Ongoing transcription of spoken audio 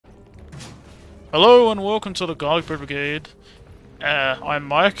Hello and welcome to the Galactic Brigade. I'm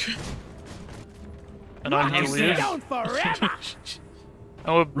Mike. And I'm here with...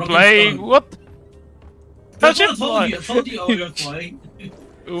 and we're playing... What? That's what I told you we were playing.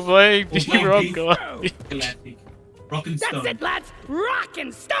 We're playing the Galactic. Rock and Stone. That's it, lads! Rock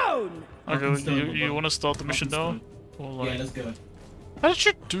and Stone! Okay, you want to start the mission now? Or like... Yeah, let's go. How did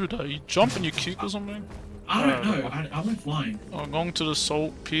you do that? You jump and you kick or something? I don't know, I went flying. I'm going to the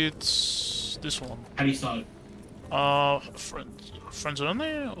salt pits... This one. How do you start it? Friends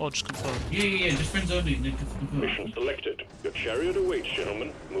only? Or just confirm? Yeah, just friends only and then confirm. Mission selected. Your chariot awaits,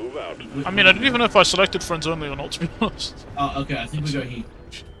 gentlemen. Move out. I mean, I didn't even know if I selected friends only or not, to be honest. Oh, okay, I think we go here.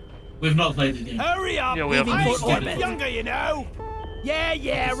 We've not played it yet. Hurry up! Yeah, we haven't. I'm younger, you know!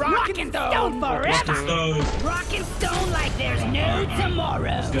 Yeah, rock and stone forever! Rock and Stone. Rock and stone like there's no tomorrow!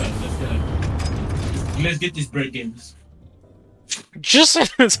 Let's go. Let's get this break games. Just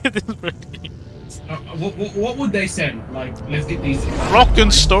let's get this ready. What would they say? Like, let's get these. Rock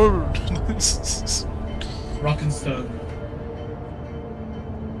and stone. Rock and Stone.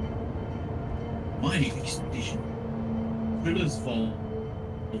 Mining expedition. Drillers fall.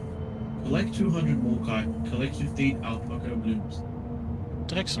 Collect 200 more kite. Collect 15 alpaca blooms.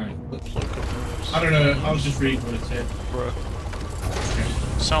 Excellent. I don't know. I was just reading what it said. Bro.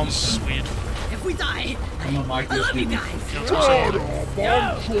 Okay. Sounds sweet. If we die, Come on, Mike. I Let's love do you this. guys! I'm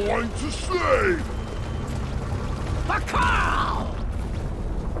trying to say! Bakal!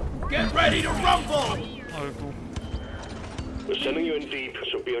 Get ready to rumble! Oh, cool. We're sending you in deep,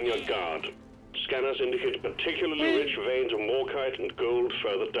 so be on your guard. Scanners indicate particularly rich veins of morkite and gold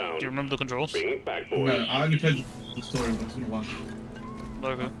further down. Do you remember the controls? Bring it back, No, boys. I only played the story once in a while.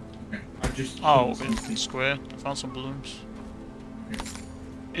 Okay. Okay, I just. Oh, okay. Square. I found some balloons. Okay.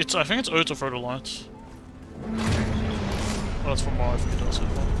 I think it's O to throw the lights. Oh, that's from what I figured out so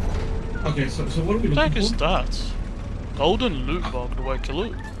far. Okay, so what are we What the heck looking is for? that? Golden loot bug, do I kill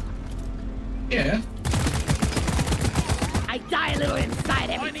it? Yeah. I die a little inside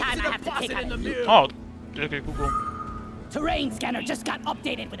every time I have to take out a loot. Oh, okay, cool. Terrain scanner just got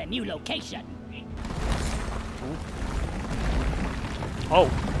updated with a new location. Oh,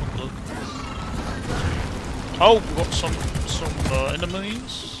 look. Oh, we got some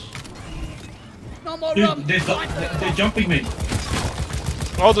enemies. No more Dude, rum! they're jumping me.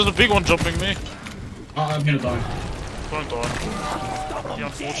 Oh, there's a big one jumping me. Oh, I'm gonna die. Don't die. Yeah,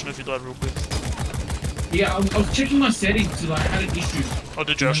 unfortunate if you died real quick. Yeah, I was checking my settings to like I had an issue. Oh,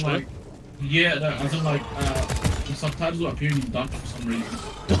 did you And then, actually? like, yeah, no, I was like the subtitles were appearing in Dutch for some reason.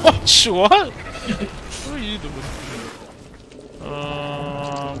 Dutch? What? What are you doing?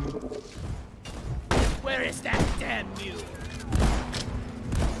 Where is that damn mule?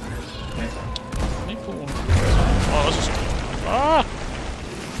 Let me put one. Oh, that's just... Ah!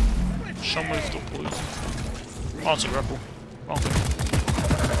 Some with the poison. Oh, it's a grapple. Wrong thing.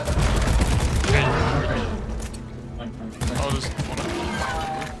 Oh, there's one.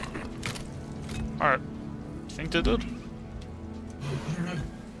 Alright. Think they did? I don't know.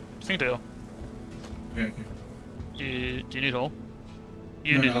 Think they are. Okay. Do you need help?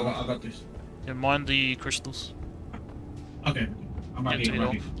 You No, need no, help. I got this. Yeah, mind the crystals. Okay. I'm right Yeah, here. do you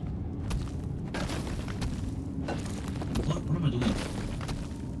Right need here. help? What am I doing?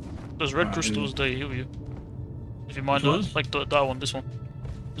 Those red crystals, they heal you. If you mind Which those, one? like that one, this one.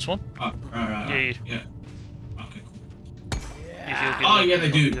 This one? Right. Yeah. Okay, cool. If you Oh, yeah,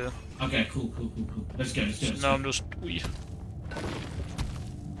 they do. Yeah. Okay, cool. Let's go. So now I'm just...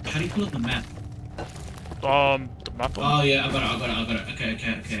 How do you pull up the map? The map one? Oh, yeah, I got it.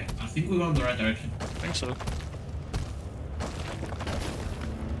 Okay. I think we were in the right direction. I think so.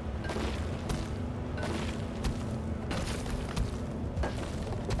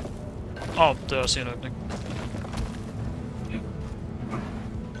 Oh, there, I see an opening.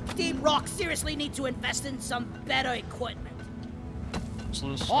 Yep. Deep Rock seriously need to invest in some better equipment. So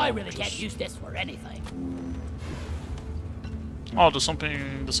this, I oh, really can't just- use this for anything. Oh, there's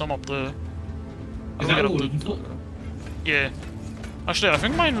some up there. Is I'll that get what up we're the- looking for? Yeah. Actually, I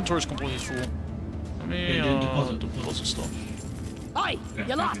think my inventory is completely full. Let me, Yeah, deposit. deposit stuff. Oi, Okay,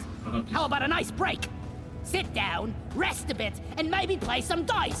 you lot! okay, I got this. How about a nice break? Sit down, rest a bit, and maybe play some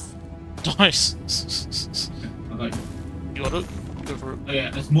dice. Nice. I got you. You got it? Go for it. Oh, yeah,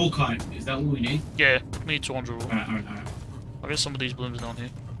 that's more kite. Is that what we need? Yeah, me 200. Alright. I'll get some of these blooms down here.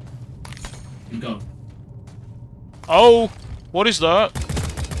 You go. Oh! What is that?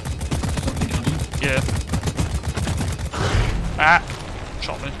 Something coming. Yeah. Ah!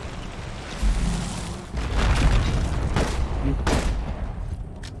 Shot me.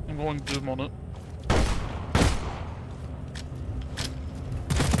 I'm going doom on it.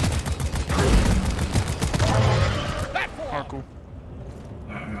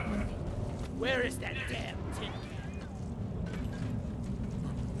 Where's that damn tin?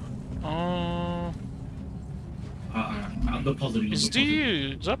 I'm depositing.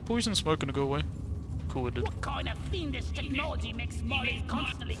 Is that poison smoke gonna go away? Cool, it did. What kind of fiendish technology makes Molly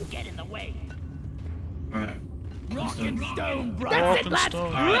constantly get in the way? Alright. Rock and stone, bro. Rock That's it, and lads.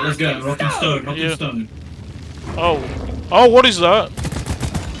 stone. Alright, let's go. Rock and stone. Rock Yeah. and stone. Oh, what is that?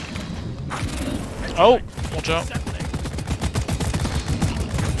 Oh, watch out.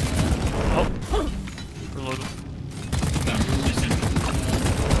 Oh, reloaded.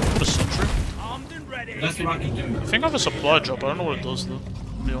 What a sentry. Armed and ready. That's what I can do. I think I have a supply drop. I don't know what it does though.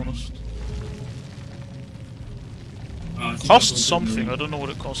 To be honest. Costs something. I don't know what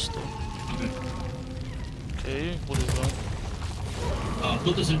it costs though. Okay, what is that?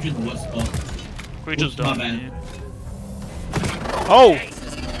 Put the sentry in the worst spot. Creatures Oops, my down bad. here. Oh!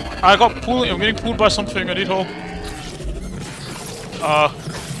 I got pulled. I'm getting pulled by something. I need help.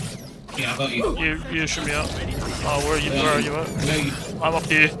 Yeah, I got you. You shoot me out. Where are you? Where are you at? Where are you? I'm up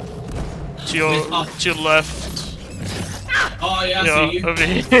here. To your left. Oh yeah, I Yeah, see you. over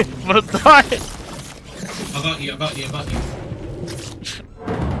here. I'm gonna die. I got you.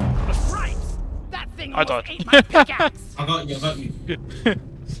 Right. That thing I died. ate my pickaxe. I got you.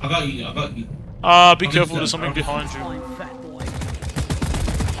 Be careful. There's something behind you. Fat boy.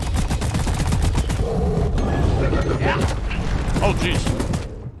 Oh jeez.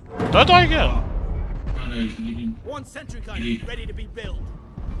 Did I die again? Oh, no, you didn't. One sentry gun You did. ready to be built.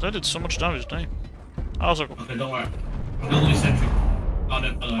 That did so much damage, dang. I was like, Okay, don't worry. I'm gonna lose sentry. Oh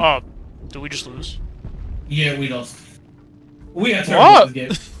no, did we just lose? yeah, we lost. We had What? terrible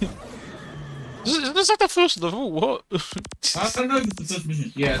this game. This is like the first level. What? I don't know if it's the first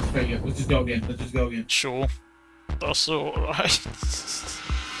mission. Yeah, it's fair. Yeah, let's just go again. Sure. That's alright.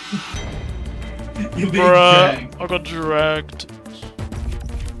 You're being Bruh, dragged. I got dragged.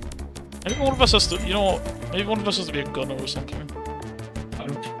 Maybe one of us has to, you know what? Maybe one of us has to be a gunner or something.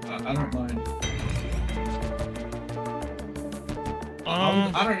 I don't mind.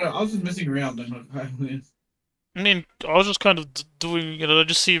 Um, I don't know. I was just messing around. I mean, I was just kind of doing, you know, I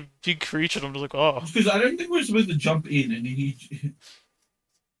just see a big creature and I'm just like, oh. Because I don't think we're supposed to jump in and he.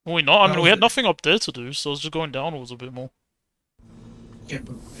 Well, we not. I That mean, was we had it. nothing up there to do, so I was just going downwards a bit more. Yeah,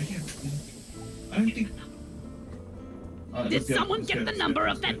 but I don't think. Did someone get the number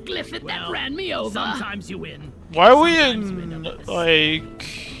of that glyphid that ran me over? Sometimes you win. Why are we in, like...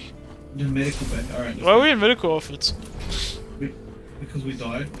 The medical bed. Alright. Why are we in medical outfits? Because we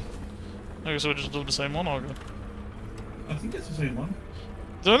died. I guess we're just doing the same one, okay. I think it's the same one.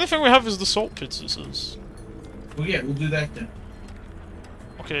 The only thing we have is the salt pits, it says. Well, yeah, we'll do that then.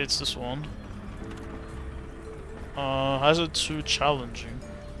 Okay, it's this one. Hazard 2 challenging.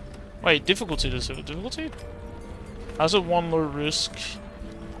 Wait, difficulty, does it have a difficulty? Hazard 1 low risk.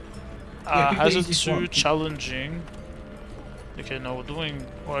 Yeah, pick the Hazard easiest 2 one. challenging. Okay, now we're doing...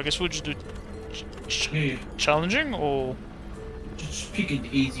 Well, I guess we'll just do... Yeah. Challenging, or... Just pick it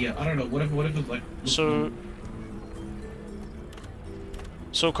easier. I don't know. Whatever. Like. So...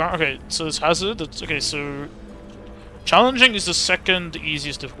 Okay, so it's hazard, okay, so... Challenging is the second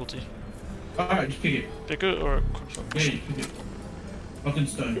easiest difficulty. Alright, just pick it. Pick it, or confirm? Yeah, just pick it. Rock and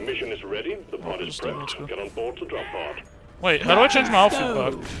The stone. mission is ready. The pod is let's go. prepped. Get on board the drop pod. Wait, how do I change my outfit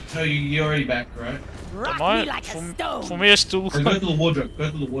back? No, you're already back, right? Rock Am I? me like a stone. For me, I still... Go to the wardrobe.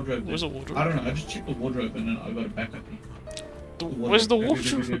 Go to the wardrobe. Where's the then. wardrobe? I don't know. I just checked the wardrobe and then I got it back up here. Where's the Go, go, go,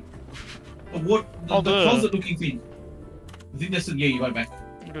 go, wardrobe? go. The Oh, there. closet-looking thing. I think that's it. Yeah, you got it back.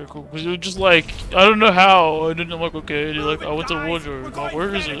 Okay, cool. Because you were just like, I don't know how. I didn't, I'm like, okay. And you're like, I went to the wardrobe. Oh,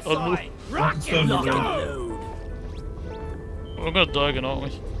 where is it? Oh, no. Rock and Stone load. wardrobe. We're gonna die again, aren't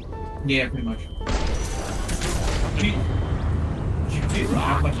we? Yeah, pretty much.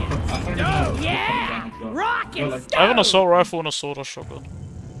 Yeah! Rock and Like, stone. I have an assault rifle and a sword or shotgun.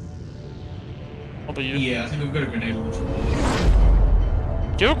 How about you? yeah, I think we've got a grenade launcher.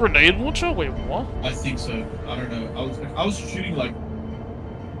 Do you have a grenade launcher? Wait, what? I think so. I don't know. I was shooting like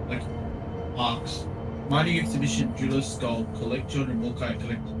arcs. Mining exhibition, jeweler's skull, collect 200 more kite,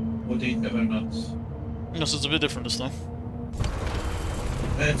 collect 14 ever nuts. Yes, it's a bit different this time.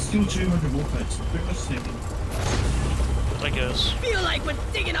 It's still 200 more kites. Pretty much the same thing. I guess. Feel like we're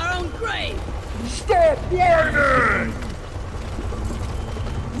digging our own grave. Stop whining!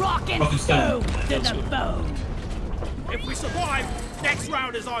 Rock and Rock and stone stone. to That's the good. bone. If we survive, next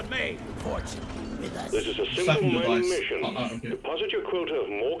round is on me. Fortune with us. This is a simple Slapping mining device. mission. Okay. Deposit your quota of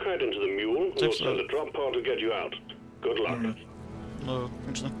morkite into the mule, and we'll Thanks, send sir. a drop pod to get you out. Good I luck. don't know. No,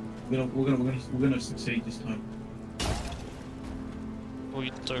 interesting. We're gonna succeed this time. Well,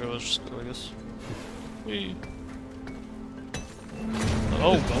 you take us, just go, I guess. Whee. Oh,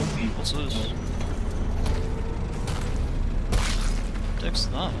 Gold. what's this? the heck's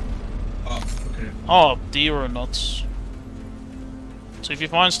that? Oh, okay. Oh, deer are nuts. So if you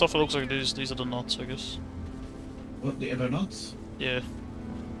find stuff that looks like these are the nuts, I guess. What, the ever nuts? Yeah.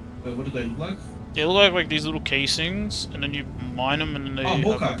 Wait, what do they look like? They look like these little casings, and then you mine them, and then they have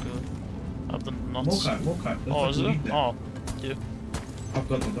the nuts. Morkite. Oh, is it? Oh, yeah. I've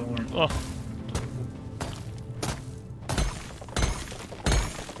got them, don't worry. Oh.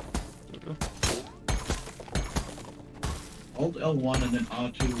 Hold L1 and then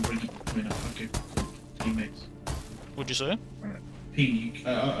R2 will bring it between us. Okay, cool. Teammates. What'd you say? P.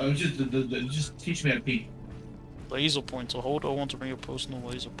 Just teach me how to P. Laser pointer. Hold O1 to bring your personal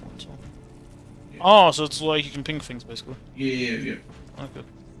laser pointer. Yeah. Oh, so it's like you can ping things, basically. Yeah. Okay.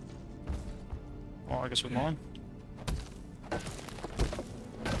 Well, I guess we're mine.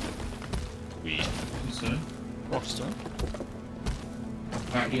 Rockstone.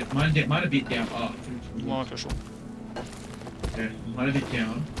 Alright, yeah, mine a bit down. Oh, Well, okay, sure. okay, mine a bit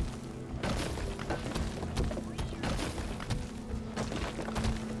down.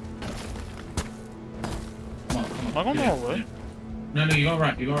 Come on. Am I going the wrong way? No, you're going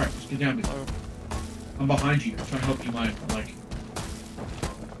right, Just get down a bit. Oh. I'm behind you. I'm trying to help you mine. I'm like...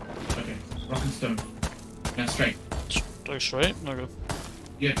 Okay, rock and stone. Now straight. Go straight? Okay.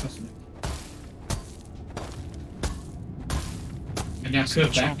 Yeah, trust me. And now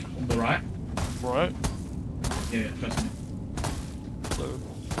curve back on the right. Right. Yeah, trust me. So,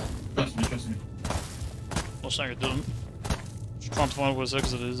 Trust me. not saying it didn't. Just trying to find where the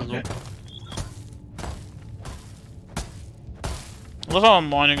exit is as well. I love how I'm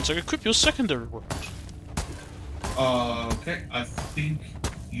mining, it's like equip your secondary weapons. Okay, I think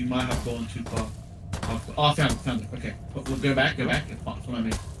you might have gone too far. Oh, I found it. Okay, we'll go back. Follow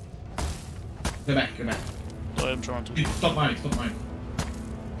me. Go back. I am trying to. Dude, stop mining.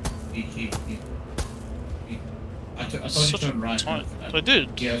 Here. I told you to turn right. I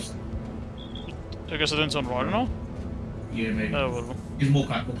did. Yes. I guess I didn't turn right enough? Yeah, maybe. Oh, whatever. He's more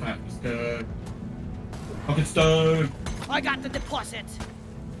kite. Let's go. Pocket stone. I got the deposit.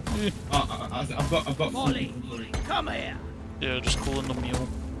 Yeah, I've got. Molly, come here. yeah, just calling the mule.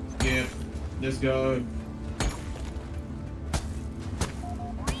 Yeah, let's go.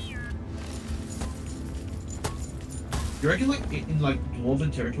 You reckon like in like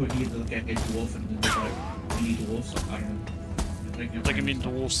dwarven territory you get like a dwarf and then there's like mini dwarfs? I don't know. Like you mean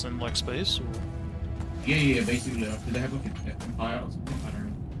dwarfs in like space? Or? Yeah, basically. Do they have like an empire or something? I don't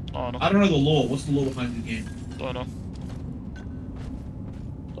know. Oh, no. I don't know the law. What's the law behind the game? Don't know.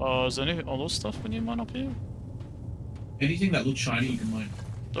 Is there any other stuff when you mine up here? Anything that looks shiny you can mine.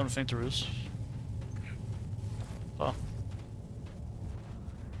 Don't think there is. Oh.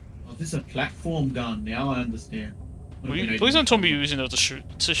 Oh, this is a platform gun. Now I understand. Please don't tell me you're using it to shoot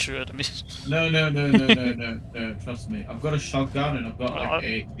enemies. No. Trust me. I've got a shotgun and I've got like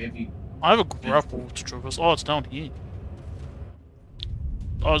a heavy. I have a grapple to traverse. Oh, it's down here.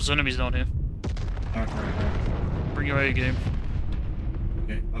 Oh, there's enemies down here. Alright. Bring your A game.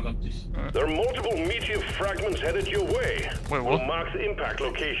 Okay, I got this. Right. There are multiple meteor fragments headed your way. Wait, what? We'll mark the impact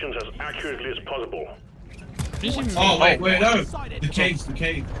locations as accurately as possible. Oh, wait, no! The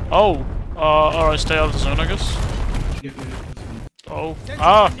cave. Oh, alright, stay out of the zone, I guess. Yeah. Oh,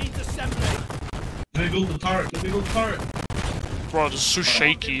 Needs assembly. Let me build the turret. Bro, this is so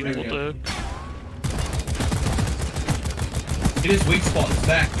shaky. There What we the? go. It is weak spot, it's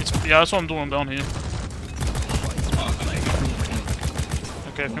back. Yeah, that's what I'm doing down here. Oh,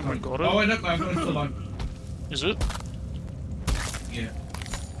 Okay, I think we got it. oh wait, no, I've got it still on. Is it? Yeah.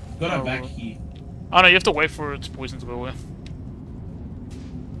 Got it Oh, back here. Oh no, you have to wait for its poison to go away.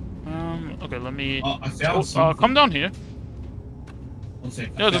 Okay, let me... Oh, I found something. come down here. One sec.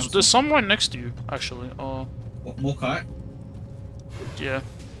 Yeah, there's some right next to you, actually. What, more kite? Yeah.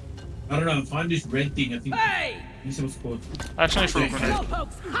 I don't know, find this red thing, I think. Hey! This was called. Actually, for a grenade.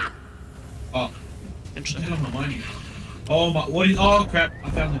 Slowpokes. Ha! Oh. What the Interesting. hell am I mining? Oh my, what is, oh crap, I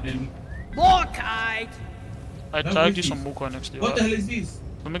found an enemy. More kite. I No, tagged you who's some this? Mukai next to you. What the hell is this?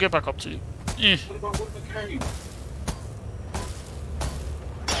 Let me get back up to you. Eh. What am I carrying?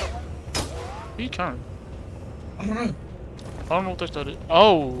 What are you carrying? I don't know. I don't know what that is.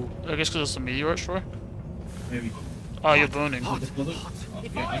 Oh, I guess because it's a meteorite strike? Maybe. Oh, you're burning. Oh, this mother- oh,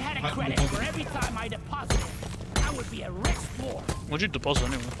 If yeah, I had a credit for every time I deposited, I would be a rich dwarf. What'd you deposit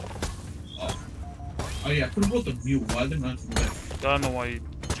anyway? Oh yeah, I could have bought the mule. Why didn't I do that? I don't know why you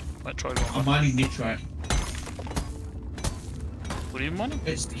might try going. I'm mining nitrite. What are you mining?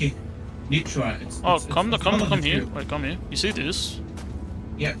 It's nitrite. Oh, it's come not here. material. Wait, come here. You see this?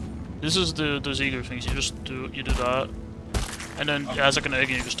 Yep. This is those eager things. You just do that, and then it has like an egg,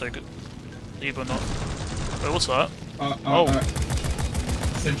 and you just take it. Leave or not. Wait, what's that? Oh.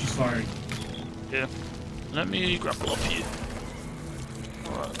 sentry's firing. Yeah. Let me grapple up here.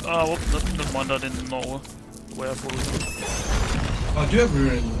 Alright. Well, never mind, I didn't know the way I thought it was going. Oh, I do have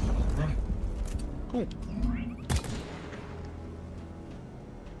rear end. Right. Cool.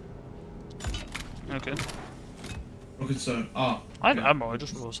 Okay. Okay, so, I have ammo, I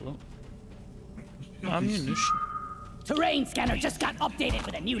just realized that. Ammunition. Terrain scanner just got updated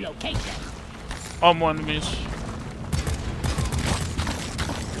with a new location. Oh, more enemies.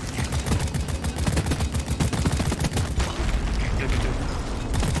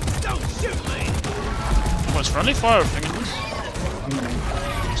 Don't shoot me! Oh, it's friendly fire thing in this?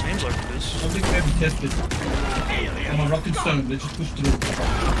 Seems like it is. I think we haven't tested. On my rock and stone, let's just push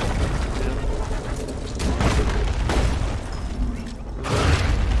through.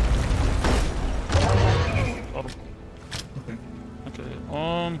 Got him. Okay.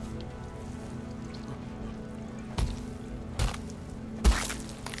 Okay,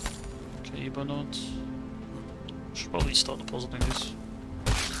 Cable notes. Should probably start depositing this.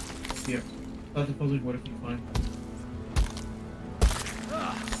 Yeah. Start depositing what if you find.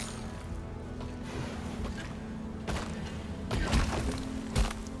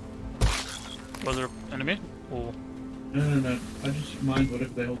 Was there an enemy? Or No. I just mined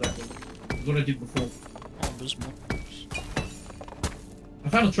whatever the hell that was. That's what I did before. abysmal? I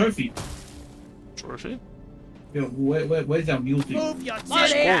found a trophy. Trophy? Yeah, where's our mule thing? Move your Money!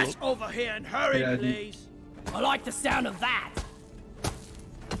 titty ass over here and hurry, Yeah, I did. please. I like the sound of that.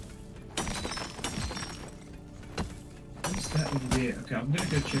 What's that over there? Okay, I'm gonna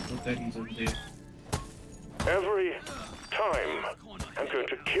go check what that is over there. Every time, I'm going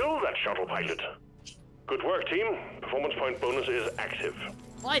to kill that shuttle pilot. Good work, team. Performance point bonus is active.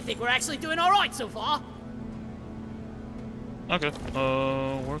 I think we're actually doing alright so far. Okay,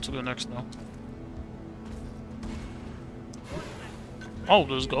 where to go next now? Oh,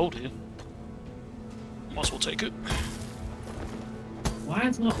 there's gold here. Might as well take it. Why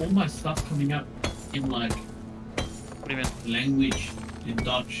is not all my stuff coming up in like What do you mean? language in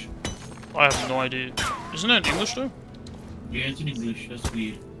Dutch? I have no idea. Isn't it in English though? Yeah, it's in English. That's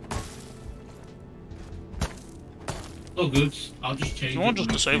weird. Oh, good. I'll just change. You want it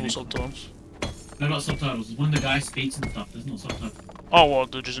just when I disable finish. subtitles? No, not subtitles. When the guy speaks and stuff, there's no subtitles. Oh,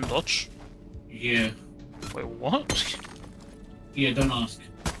 what? They're just in Dutch? Yeah. Wait, what? Yeah, don't ask.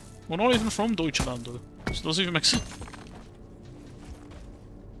 We're not even from Deutschland though. So it doesn't even make sense.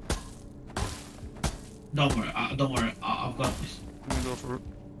 Don't worry. Don't worry. I've got this. I'm gonna go for it.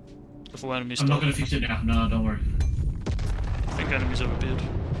 Before enemies I'm start. not gonna fix it now. No, don't worry. I think enemies have appeared.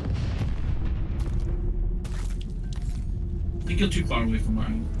 I think you're too far away from where I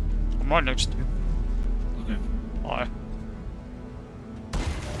am. I'm right next to you. Okay. Aye.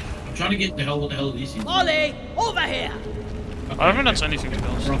 I'm trying to get the hell what the hell this is. Ollie, over here. I haven't had anything to be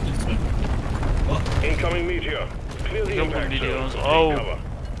honest. Rock this way. What? Incoming meteor. Clear the Incoming impact meteor. zone. Oh. Take cover.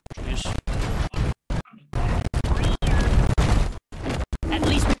 Jeez. At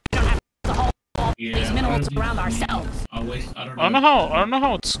least we don't have to haul all Yeah, these I minerals don't around think- ourselves. I don't know. I don't know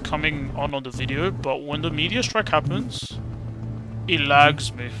how it's coming on the video, but when the meteor strike happens, it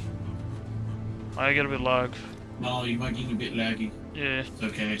lags me. I get a bit lag. No, you might get a bit laggy. Yeah. It's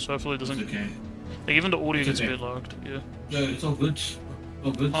okay. So hopefully it doesn't. It's okay. Like even the audio It's gets a okay. bit lagged. Yeah. No, it's all good.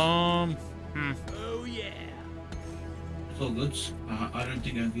 All good. Oh yeah. It's all good. I don't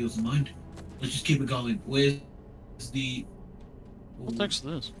think that feels mind. Let's just keep it going. Where's the... What text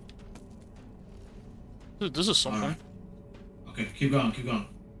is this? Dude, this is something. Alright. Okay, keep going, keep going.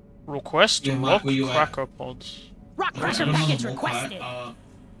 Request Yeah, Mike, rock where you at? cracker pods. Rock I cracker don't know package the more requested. part,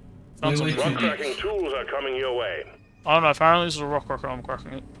 Found wait, something. wait, Cracking tools are coming your way. I don't know, apparently this is a rock cracker, I'm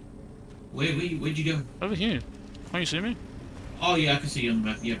cracking it. where'd you go? Over here. Can't you see me? Oh yeah, I can see you on the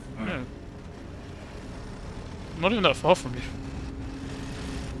map, yeah. Alright. Yeah. Not even that far from you.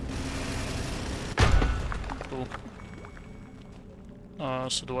 Cool.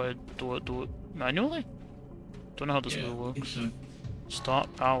 So do I do it manually? Don't know how this Yeah, really I think works. so.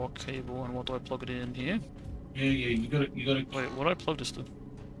 Start power cable, and what do I plug it in here? Yeah, you gotta Wait, what do I plug this to?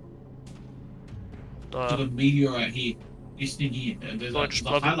 to the meteorite here. This thing here. There's So I like just the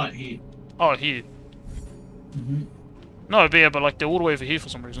plug it- highlight here. Oh, here. Mm-hmm. No, but yeah, but like they're all the way over here for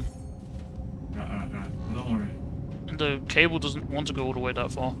some reason. Right. Don't worry. And the cable doesn't want to go all the way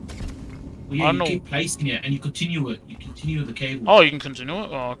that far. Well, yeah, I you know. keep placing it and you continue it. You continue the cable. Oh, you can continue it?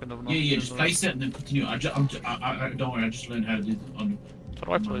 Oh, I can never know. Yeah, just place it and then continue. I don't worry. I just learned how to do it on. How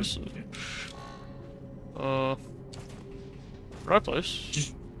do I place it? Where do I place?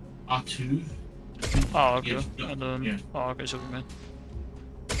 Just R2. Oh, okay. Yes, And then, yeah. oh, okay, so we mean.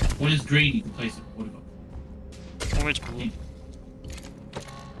 When it's green, you can place it. Whatever. Oh, it's blue.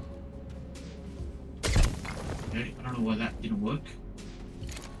 Okay, I don't know why that didn't work.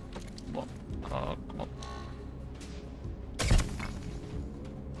 What? Come on.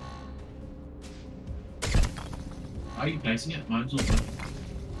 Are you placing it? Mine's all good.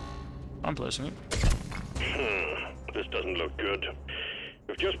 I'm placing it. This doesn't look good.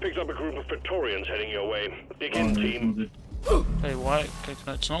 We've just picked up a group of Praetorians heading your way. Dig Oh, in, no, it's team. all good. Hey, why? Okay,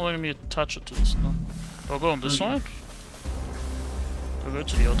 it's not letting me attach it to this now. Do I go on this side? Do I go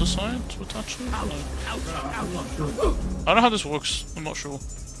to the other side to attach it? No. I'm not sure. I don't know how this works. I'm not sure.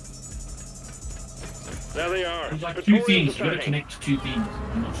 There they are. There's like two Praetorians things. You gotta attacking. connect two things.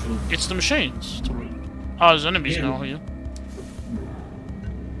 I'm not sure. It's the machines. Ah, there's enemies Yeah. now here.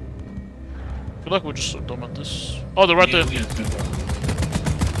 I feel like we're just so dumb at this. Oh, they're right there. Yeah, it's good.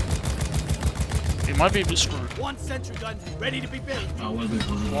 We might be a bit screwed. One sentry gun ready to be built. Oh, well, good.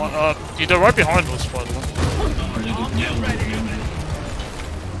 Yeah, they're right behind us, by the way. Oh, they're good. Yeah, well, yeah,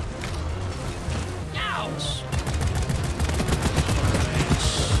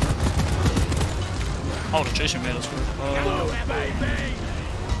 Oh, they're chasing me, that's good. Go, baby!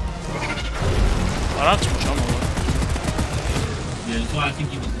 I don't have too much ammo. yeah, that's why I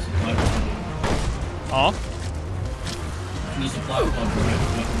think you need the supply pod. Huh? The supply pod, right?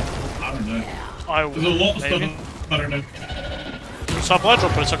 I don't know. There's a lot of maybe. stuff. I don't know. Supply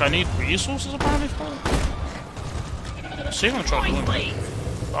drop, but it's like I need resources apparently for it. See if I can try doing that.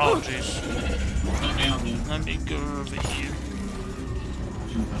 Oh, jeez. Not now, man. Let me go over here.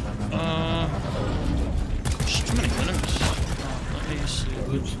 There's too many enemies. Let me see.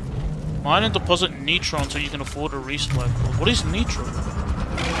 Good. Mine and deposit nitro until you can afford a resupply code. What is nitro?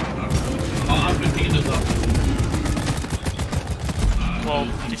 I've been picking this up. Well,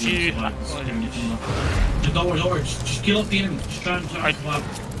 if you... Don't worry, just kill off the enemy. Just try and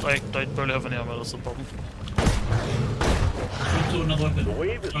survive. I barely have any ammo, that's the problem. Switch to another weapon. The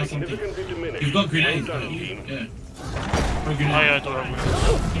wave is Try something. significantly diminished. You've got grenades, Well don't done, you? team. Yeah. Or Oh grenades. yeah, I do have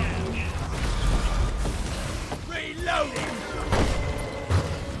Reloading!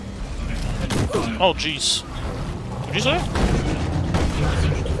 Oh jeez. What'd you say?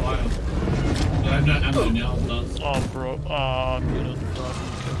 I have no ammo now, I'm done. Oh bro, I'm gonna die.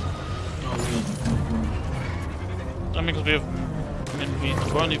 No, real. I mean, because we've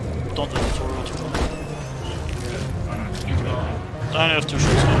only done the tutorial too long. I only have 2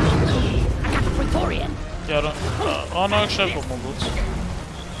 shots left. I got the Praetorian. Yeah, I don't. Oh no, actually I've got more bullets.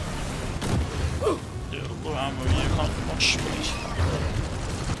 Yeah, low ammo, you can't do much.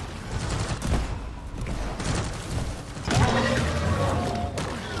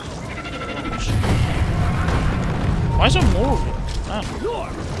 Why is there more of it? Man.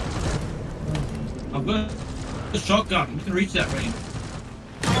 I've got a shotgun. You can reach that range.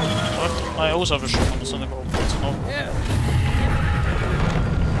 I always have a shotgun, it's only got bullets and all.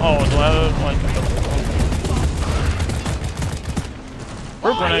 Oh, do I have like...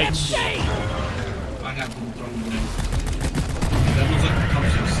 Where are grenades? I have them throwing grenades. That looks like a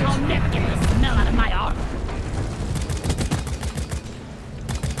toxic I'll system. never get the smell out of my arm.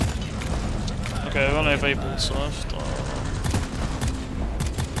 Okay, I only have 8 bullets left.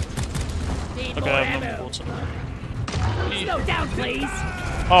 Okay, I have no more bullets anymore. Slow down, please.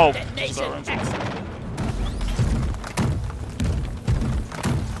 Oh, just Detonation got right. excellent.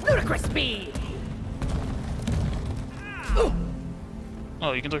 Ludicrous speed.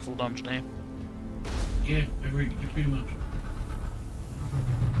 Oh, you can take full damage now. Yeah, pretty much.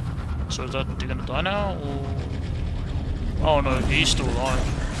 So is that you gonna die now, or? Oh no, he's still alive.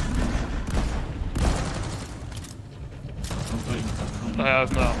 I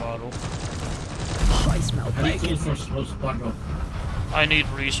have no ammo at all. I smell How do you call bacon. for a slow supply drop? I need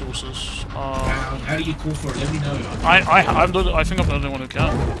resources. How do you call for it? Let me know. I think I'm the only one who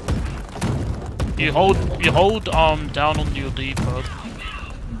can. You hold down on your D-pad,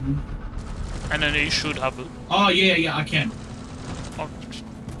 and then it should have it. Oh yeah, I can. Oh,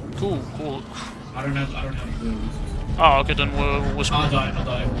 cool. I don't have the resources. Oh, okay, then we're I'll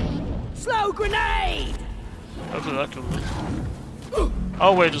die. Slow grenade. hopefully that killed it.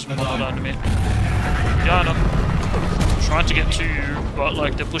 Oh wait, there's more down to me. Yeah, I know. Trying to get to you, but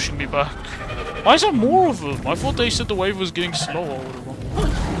like they're pushing me back. Why is there more of them? I thought they said the wave was getting slower or whatever.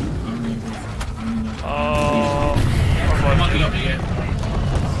 Might be up here.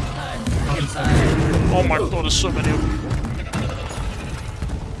 Oh my god, there's so many of them.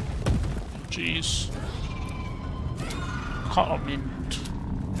 Jeez. Can't mint.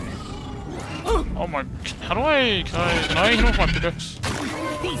 Oh my, how do I, can I hit him with my pickaxe?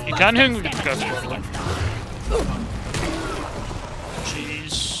 You can hit him with your pickaxe, by the way.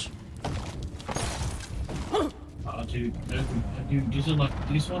 Jeez. Dude, these are like,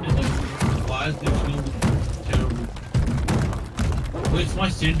 this one is like, supplies, they're still terrible. Where's my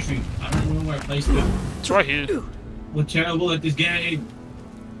sentry? I don't know where I placed it. It's right here. We're terrible at this game.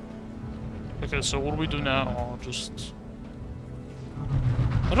 Okay, so what do we do now? Just...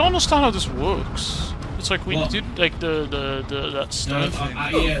 I don't understand how this works. It's like we did like that stone thing.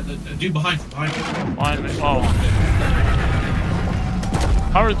 Yeah, the dude behind me. Behind me. Oh.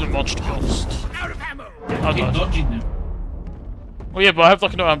 How are the much to cost? Out of ammo! I Keep died. dodging them. Oh yeah, but I have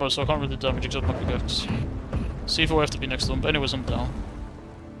like no ammo, so I can't really damage except my pickaxe. See if I have to be next to them. But anyways, I'm down.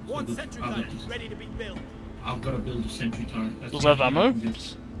 One sentry gun is ready to be built. I've got to build a sentry turret. That's Does it have the only ammo? thing I can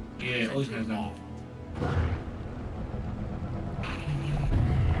do. Yeah, it always has ammo.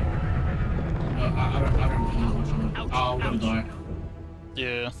 I don't know much ammo. Oh, I'm gonna die.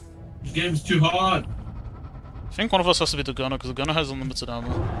 Yeah. This game's too hard. I think one of us has to be the gunner, because the gunner has unlimited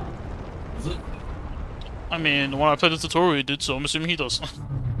ammo. Is it? I mean, when I played the tutorial he did, so I'm assuming he does.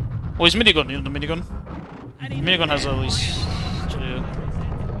 Oh, his minigun, the minigun. The minigun has at least... So, yeah.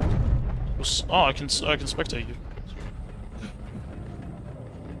 Oh, I can spectate you.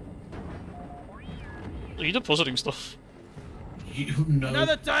 Are you depositing stuff? No.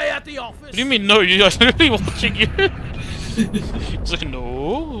 Another day at the office. What do you mean no? You guys are really watching you. It's like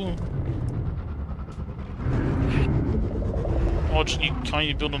no. Oh, can't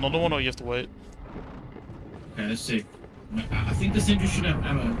you build another one, or you have to wait? Okay, let's see. I think the sentry should have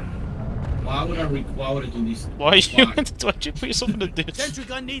ammo. Why would I do this? Why you why'd you put yourself in a ditch? Sentry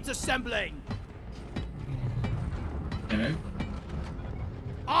gun needs assembling. Okay.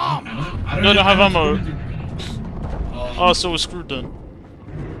 Arm. I No, don't have ammo. Oh, Oh, so we're screwed then.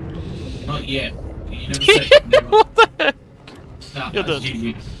 not yet. You never said. Never. What the heck? Nah, You're that's dead.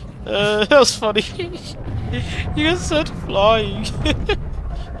 GG. That was funny. You guys said flying.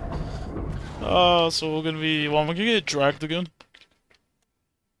 Oh, so we're gonna be... Well, we're gonna get dragged again.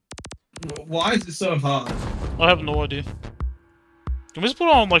 Why is it so hard? I have no idea. Can we just put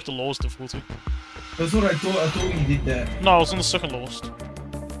it on, like, the lowest difficulty? That's what I thought. I thought you did that. No, it's on the second lowest.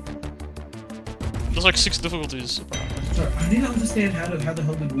 There's like 6 difficulties, apparently. Sorry, I need to understand how the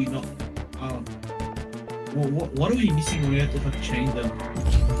hell did we not? What are we missing when we have to like change them?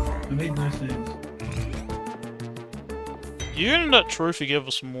 It made no sense. You and that trophy gave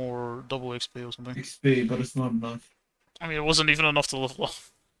us more double XP or something. XP, but it's not enough. I mean, it wasn't even enough to level up.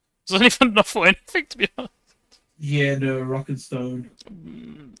 It wasn't even enough for anything, to be honest. Yeah, no, rock and stone.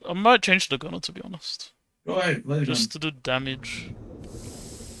 I might change the gunner, to be honest. Go ahead, let it Just to do damage.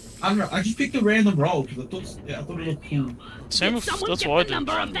 I don't know. I just picked a random roll because I thought it looked cool. Same with... Someone That's get what I the did.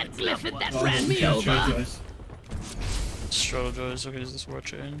 number of that glyphid that Oh, ran me okay, over. strategize. Strategize. Okay, is this where I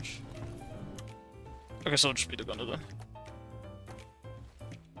change? Okay, so I'll just be the gunner then.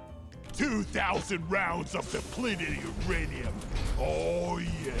 2,000 rounds of depleted uranium. Oh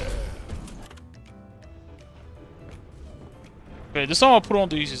yeah. Okay, this time I'll put on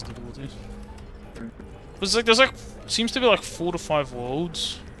the easiest difficulty. It's like, there's like... Seems to be like 4 to 5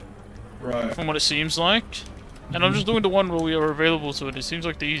 worlds. Right. From what it seems like. And I'm just doing the one where we are available to it. It seems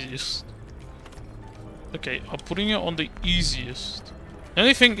like the easiest. Okay, I'm putting it on the easiest. The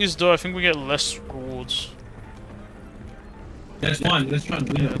only thing is though, I think we get less rewards. That's fine. Let's try and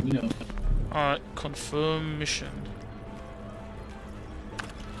win it. You know. Alright, confirm mission.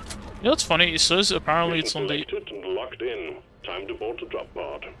 You know what's funny? It says apparently it's on the... Selected and locked in. Time to board the drop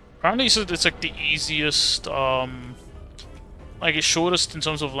pod. Apparently it says it's like the easiest, like it's shortest in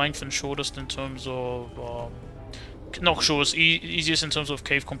terms of length and shortest in terms of, not shortest, easiest in terms of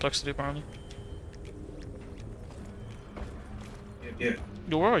cave complexity apparently. Yeah.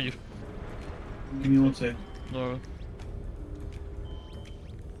 Yo, where are you? Give me one sec. No.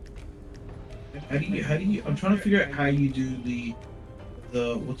 How do you? I'm trying to figure out how you do the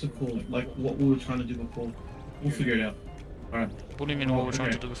what's it called? Like what we were trying to do before. We'll figure it out. All right. What do you mean what we're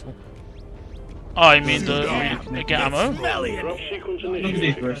trying to do before? Oh, I mean the get ammo? Smelly in Drop here. sequence Look at this,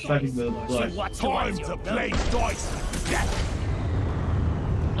 initiated. we're slacking the blood. What's Time to play dice with death.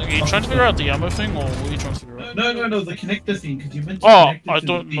 Are you trying to figure out the ammo thing, or what are you trying to figure out? No, the connector thing, because you meant to Oh, connect it I to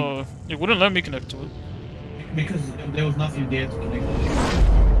don't the know. It wouldn't let me connect to it. thing, because there was nothing there to connect it.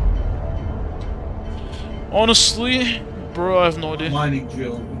 Honestly, bro, I have no idea. Mining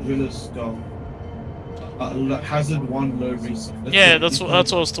driller's skull. Hazard 1 low risk. Yeah, that's what I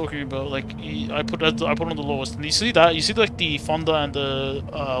was talking about. Like, I put on the lowest, and you see that? You see like the thunder and the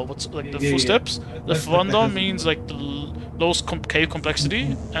what's like the Yeah, footsteps? yeah. The That's like the thunder hazard means like the lowest cave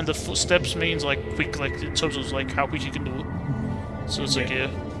complexity, and the footsteps means like quick, like in terms of like how quick you can do it. So it's like yeah.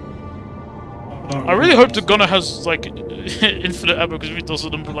 I really hope the gunner has like infinite ammo, because if it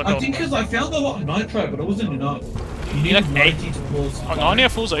doesn't, I'm like, I oh, think because I found a lot of nitro, but it wasn't enough. You need need like 90 to cause. oh, 90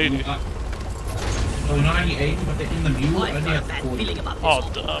 at full's 80. So 98, but they're in the mule. I I've only got a have bad 40. feeling about this. Oh,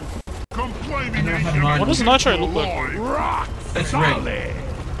 one. damn. Complaining I ain't have gonna nine. What does nitrate look like? rock That's solid. red.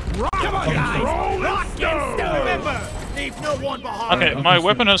 Come on, guys! Rolling Lock and stone. remember, leave no one behind. Okay, my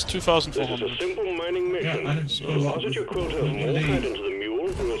weapon has This is a 2,400. simple mining mission. Yeah, I don't know what Deposit your quota of morphite into the mule,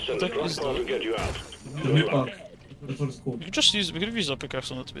 and we'll send a That drop is car to the- get you out. The loot box. That's what it's called. We could just use. We could have used a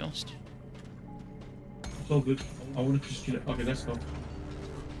pickaxe on it, to be honest. It's all good. I wanted to just get it. Okay, let's go.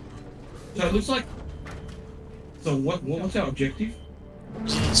 So it looks like. So what's our objective?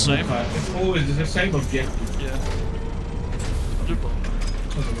 Is it the same? Okay, it's always the same objective. Yeah. Loot box.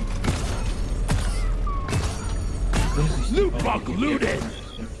 What is this? Loot box looted.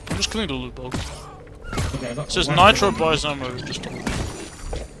 I'm just cleaning the loot box. Okay, I got It says one- nitro buys ammo. Just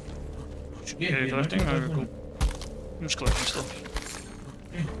Yeah, collecting. nitro Okay, buys cool. ammo. I'm just collecting stuff.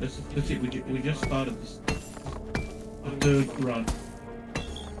 Yeah, that's it. We just started this. A third run.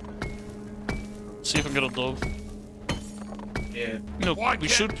 See if I can get a dog. Yeah. No, I we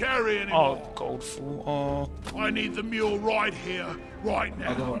can't should. carry anymore. Oh, gold full. I need the mule right here, right I'll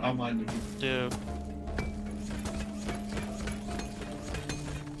now. go. I'll mind it. Yeah.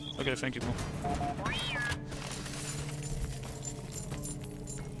 Okay, thank you, Mo.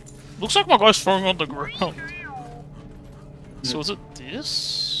 Looks like my guy's throwing on the ground. So is it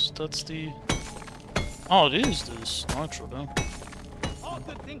this? That's the. Oh, it is this. Nitro, damn. All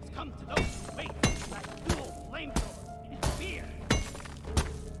good things come to those who wait. Like dual flamethrower in fear.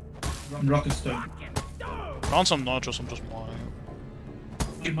 Rocket stone. Found some nitro, so I'm just mining.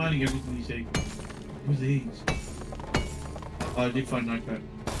 Keep mining everything you see. Who's these? Oh, I did find nitro.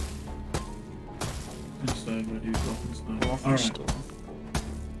 Stone, I do rocket stone. Rocket Alright. stone.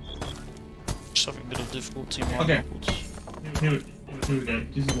 Just having a bit of difficulty mining Okay. upwards. Here we go.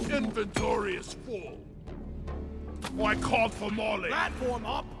 This is what we want. Inventory is full. I called for Molly. Platform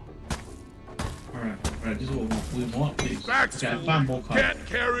up. Alright, this is what we want. We want this. Back Okay, I found more cards. Can't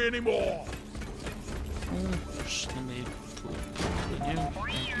carry anymore. Just let me put you.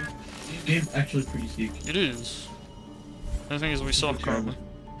 Thank you. This game's actually pretty sick. It is. The thing is, we suck currently.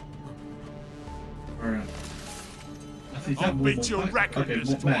 Alright. I think I'll that more beat your cards. record Okay, this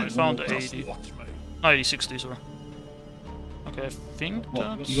more, time. man, I found more it. cards. 80. Watch me. No, 80, 60, sorry. Okay, I think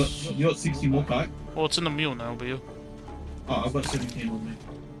What, that's... you got 60 more cards? Well, it's in the mule now, but you. Oh, I've got 17 on me.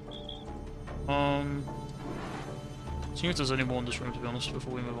 See if there's any more in this room, to be honest,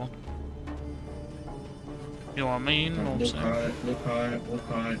 before we move on. You know what I mean? Know what I'm Look saying? high, look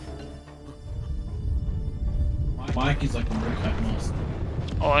high. Mike is like a Morkat master.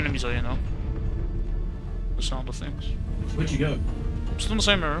 Oh, enemies are here now. The sound of things. Where'd you go? I'm still in the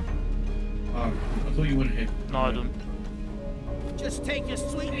same area. Oh, I thought you went ahead. No, I didn't. Just take your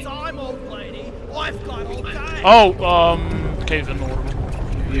sweet time, old lady. I've got all day. Oh, cave in order.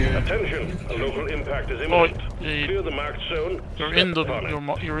 Yeah. Attention! A local impact is Oh, imminent. yeah, Clear the marked zone. you're in the Step upon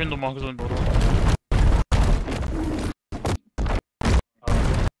it. you're in the market zone, brother.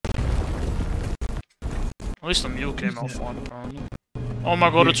 At least the mule came out fine, apparently. Oh my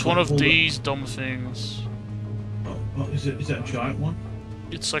god, it's one of these dumb things. Oh, is that a giant one?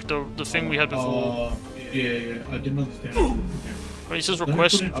 It's like the thing we had before. Oh, yeah. I didn't understand. Okay. But it says me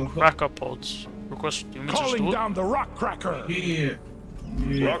request put in- I've got- cracker pods. Request. You want me to just Calling do it? down the rock cracker. Yeah.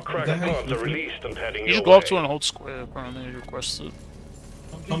 Rock Is cracker that how you- pods are released and heading You your just go up way. to it and hold square, apparently, you request it.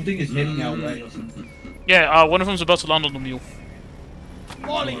 Something is heading our way or something. Yeah, one of them's about to land on the mule.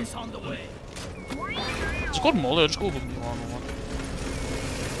 Molly is on the way. It's called Molly, I just called the mule, I don't know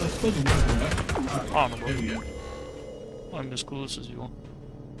That's supposed to work, right? why. I don't know, There we bro. go. I'm as cool as you want.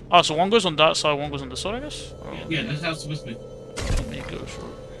 Ah, so one goes on that side, one goes on this side, I guess? Or, Yeah, that's how it's supposed to be. let me go for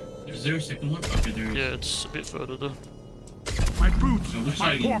it. Is there a second one? Okay, there is. Yeah, it's a bit further though. My boots. So which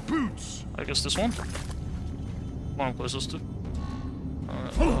My side? poor boots. I guess this one? One I'm closest to.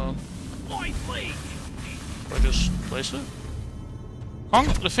 Alright, My fleet. I just place it?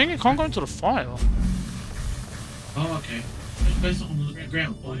 The thing, it can't go into the fire. Oh, okay. Just place it on the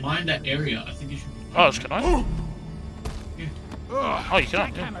ground. Or mind that area. I think you should. Oh, can I? Ugh. Oh, you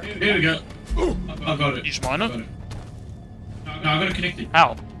can, yeah. There we go. I got it. You just mine I it? got it. No, I gotta connect it.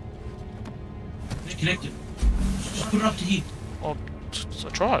 How? Just connect it. Just put it up to here. Oh, I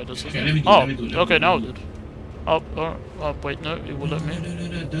tried. Does it? Okay, let me do it, Oh, let me do it, let me okay, do now it. it did. Oh, wait, no, it will let me.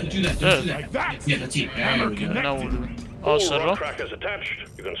 No, don't do that. Yeah. Don't do that. Like that. Yeah, that's it. There we go. Now we'll do it. All Oh, set it rock up. crackers attached.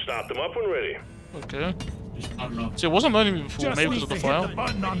 You can start them up when ready. Okay. Just put it up. See, it wasn't letting me before, Just maybe need because of to the hit file. the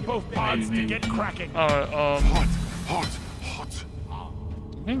button on both pods to get cracking. Alright, Hot, hot.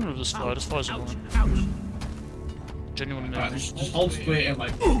 I'm getting rid of this fire. This fire's annoying. Genuinely Alright, annoying. just hold square and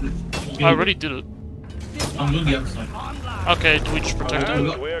like. I already did it. I'm on the other side. Okay, do we just protect And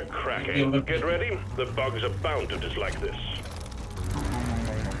him? we're cracking. Get ready. The bugs are bound to dislike this.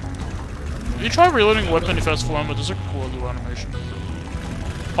 If you try reloading a weapon if it has full armor, there's a cool little animation.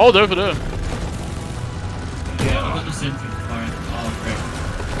 Oh, they're over there. Yeah, I got the same thing firing. Oh, great.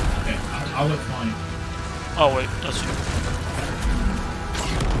 Okay, I went flying. Oh wait, that's you.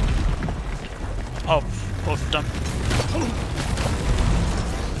 Oh, both of them.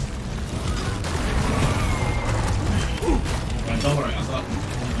 Right, don't worry, I got them.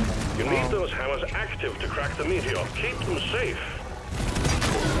 You need those hammers active to crack the meteor. Keep them safe.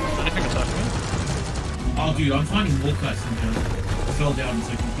 Anything attacking me? Oh, dude, I'm finding more kites in here. I fell down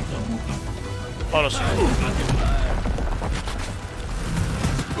so I can pick up more kites. Oh, that's you.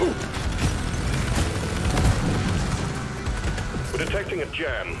 We're detecting a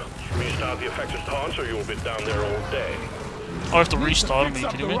jam. Restart the affected parts or you'll be down there all day. I have to restart him, are you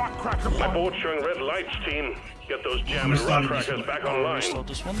kidding me? My board's showing red lights, team. Get those jammed rock crackers back I'll online. restart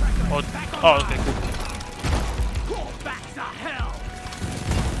this one. Oh, okay, cool. Go back to hell!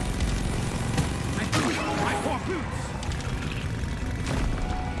 I do it on my harpoons!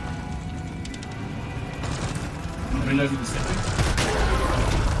 I'm reloading the second.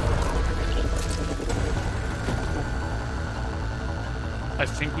 I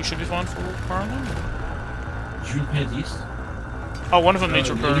think we should be fine for currently. Did you repair these? Oh, one of them needs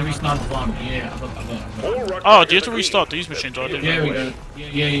Let me repairing. restart the bomb. Yeah, I got. All rock Oh, do you have crackers to are restart key. these machines? I didn't There know. we go.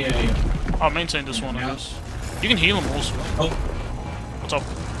 Yeah. I'll maintain this one, I guess. You can heal him also. Oh. What's up?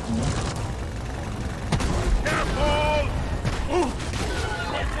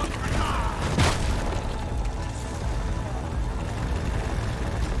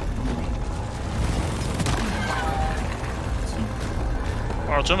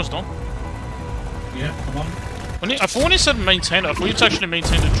 Alright, it's almost done. Yeah, come on. I thought when he said maintain it, I thought you'd actually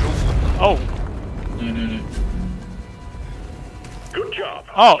maintain the drill. Oh. No. Good job.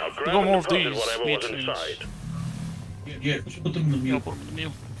 Oh, Now we grab got and more of deposit these whatever meat was things. inside. Yeah, just put them in the I'll meal. put them in the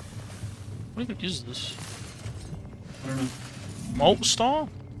meal. What even is this? I don't know. Malt Star?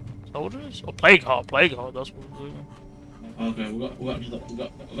 Is that what it is? Oh, Plague Heart, that's what it is. Okay, we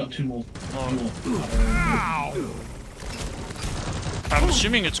got two more. Oh. Two more. I'm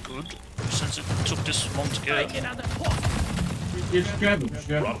assuming it's good, since it took this long to get. Yeah, just grab them. Just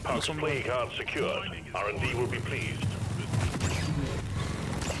grab them. Rock Park's plague card secured. R&D will be pleased.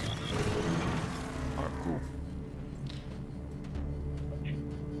 Alright, cool.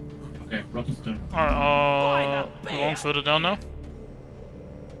 Okay, rock and stone. Alright, we're going further down now.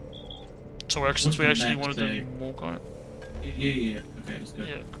 So since we actually wanted to Day? walk on it. Yeah. Okay, let's go.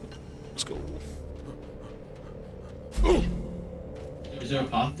 Yeah, cool. Let's go. Is there a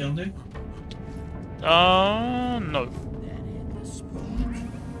path down there? No.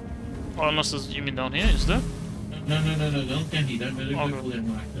 Oh, unless there's, you mean down here, is there? No, don't stand here. Don't Okay. go for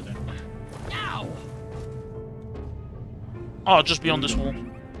them like that. Ow! Oh, just beyond this wall.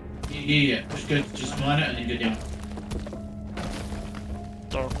 Yeah. Just climb it and then go down.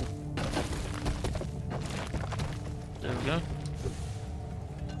 Alright, cool. There we go.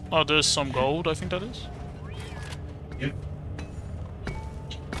 Oh, there's some gold, I think that is. Yep.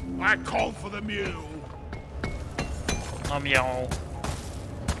 I call for the mule. Meow.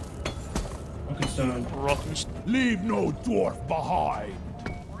 Okay, so Rock and Leave no dwarf behind.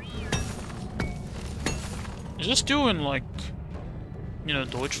 Is this doing like, you know,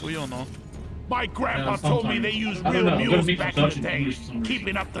 Deutsch for you or not? My grandpa told me they used I don't real know, I'm gonna mules be back in the Dutch and day, English for some reason.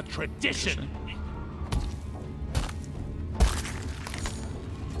 keeping up the tradition.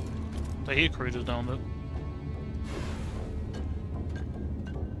 I hear critters down there.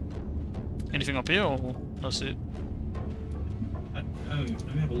 Anything up here or that's it? oh,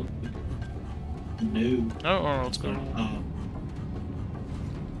 let me have a look. No. No? Alright, let's go.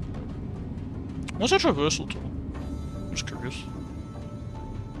 What's that traversal tool? I'm just curious.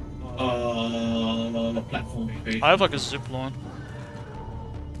 Platform. I have like a zip line.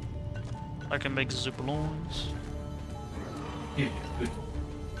 I can make zip lines. Yeah, good.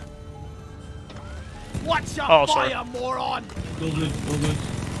 Watch your Oh, sorry. fire, moron! All good.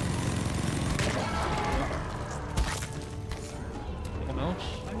 Anyone else?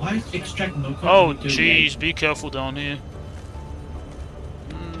 Why is extract no code? Oh, jeez, be careful down here.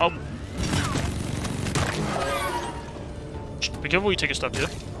 Oh. Be careful when you take a step here.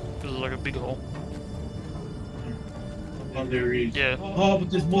 Because there's like a big hole. Oh, there it is. Yeah. Oh, but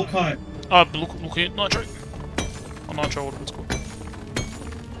there's more kite. Ah, look here, Nitro. Oh, Nitro, what it's called.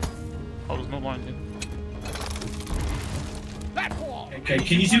 Oh, there's no line here. Okay,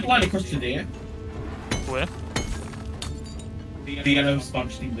 can you zip line across to there? Where? The yellow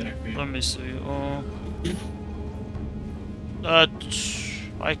sponge thing that I created. Let me see.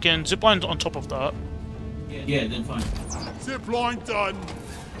 I can zipline on top of that. Yeah, then fine. Zip line done.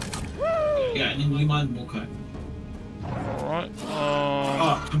 Yeah, and then you mind more cut. Alright.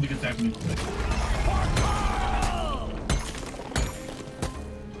 Oh, somebody attacked me.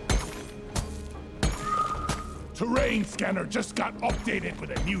 Terrain scanner just got updated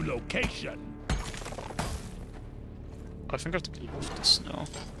with a new location. I think I have to get off this now.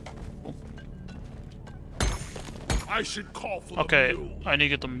 Cool. I should call for Okay, the mule. I need to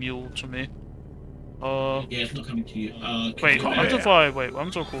get the mule to me. Yeah, it's not coming to you. Wait, come what here. if I wait?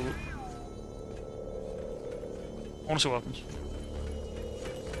 I'm so cool. I wanna see what happens.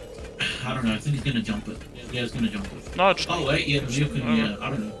 I don't know. I think he's gonna jump it. Yeah, it's gonna jump it. No, just Oh wait, yeah, you can. Yeah, I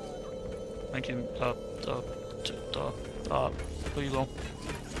don't know. thank you. Where you go?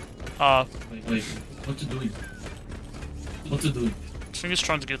 Wait. What's it doing? What's it doing? I think it's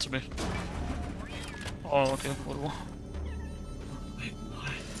trying to get to me. Oh, okay, whatever. Wait,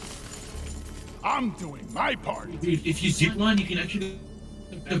 what? I'm doing my part. If you zipline, you can actually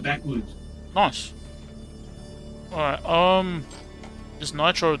go backwards. Nice. Alright, is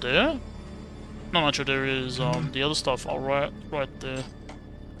Nitro there? No, Nitro, there is, the other stuff. Oh, right there.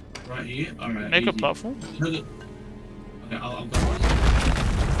 Right here? Alright. Make a easy. platform? Okay, I'll go.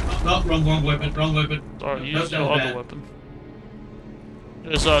 No, wrong weapon, wrong weapon. Alright, No, use that your was other bad. weapon.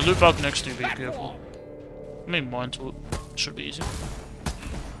 There's a loot bag next to you, be careful. I mean, mine to it. Should be easy.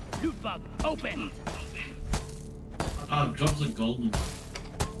 Loot bug, open. Drops like golden.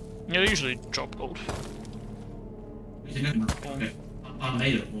 Yeah, they usually drop gold. Okay. I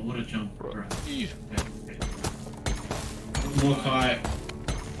made it. Well, what a jump. Right. Right. Okay. More kite.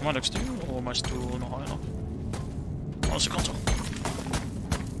 Am I next to you, or am I still not high enough? Oh, it's a console.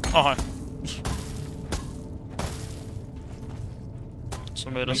 Oh, hi. So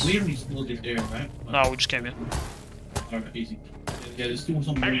made us. We already still did there, right? No, we just came here. Alright, easy. Yeah, there's still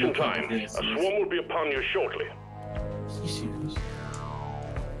some Action more time. there. A swarm will be upon you shortly. You serious?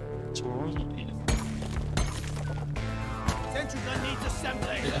 So we're all here. Sentry gun needs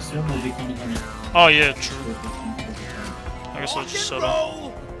assembly. Yeah, a swarm will be coming on it. Oh, yeah, true. I guess I'll Rock just and set up.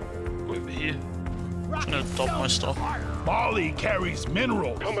 roll. Go over here. Rock Trying to and dump my roll. stuff. Molly carries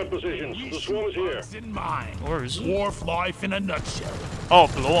minerals. Combat positions. The swarm is here. What's in mind? Where is it? Dwarf life in a nutshell. Oh,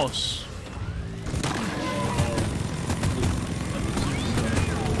 below us.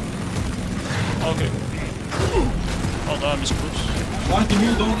 Okay. Oh, damn, he's close. Why the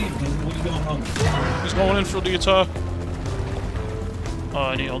mule don't leave? What is going on? He's going in for the attack.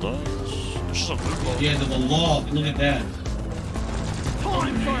 Any others? It's just a loot ball. Yeah, there's a lot. Look at that.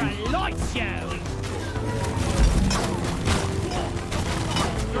 Time for a light show.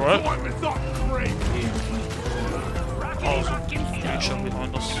 Alright. Deployment's not great. Oh, there's a huge shell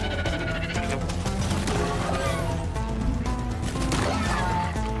behind us. Yep.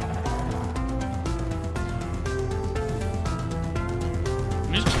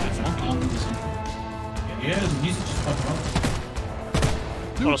 Music's a bit funky. Yeah, the music just popped up.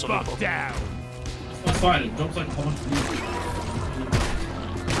 Oh, that's a Loot loot bug ball. down. That's fine. It drops like a whole bunch of music.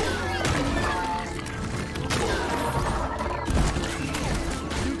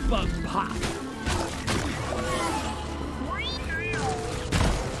 Loot bug pop.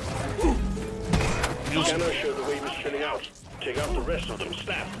 Scanner showed the wave is filling out. Take out the rest of them.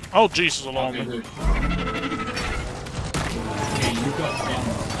 Snap. Oh, Jesus, alarm Okay, me. good. Okay, you got some.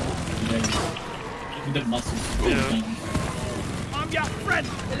 Yeah. The muscles. Yeah. I'm your friend.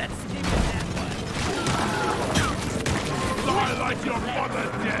 Let's give it that one. Die like your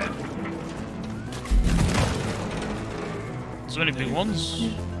mother dead. Is there any big ones?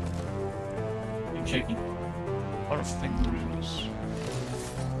 I'm checking. I don't think there is.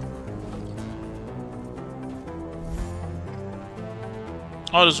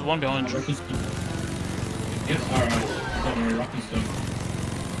 Oh, there's one behind you. Rocky's coming. Yep, alright. Don't worry, Rocky's coming.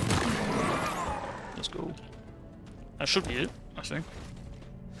 Let's go. That should be it, I think.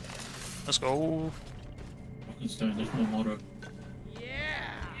 Let's go. Rocky's stone, there's no motto.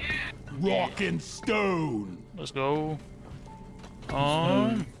 Rock and stone. Let's go.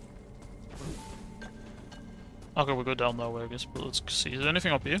 Okay, we'll go down that way, I guess, but let's see. Is there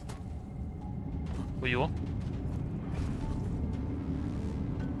anything up here? Where you are?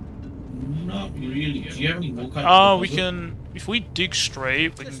 Not really. Do you have any more kinds We can... If we dig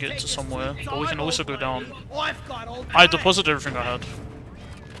straight, we can get to somewhere, but we can also go down. I've got all I deposited everything I had.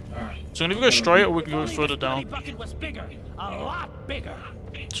 Alright. So we can either go straight or we can go further down. Bucket was bigger. A lot bigger.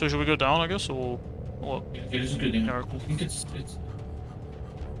 So should we go down, I guess, or what? Yeah, this is good then. Yeah, cool. I think it's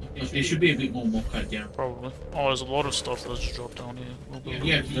there should be a bit more cut down. Probably. Oh, there's a lot of stuff that's just dropped down here.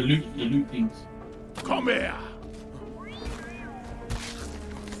 Yeah, the loot things. Come here.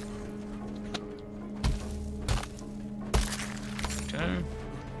 Okay.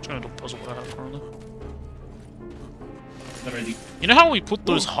 Trying to do a puzzle what I have currently. Already. You know how we put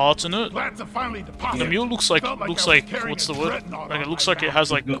those hearts in it? Glad to finally deposit. The mule looks like Felt like what's I was the carrying a word? dreadnought Like it on looks my like it back.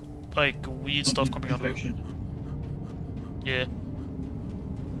 has like weird stuff coming out of it. Inspection. Yeah.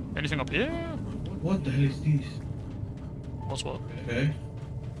 Anything up here? What the hell is this? What's what? Okay.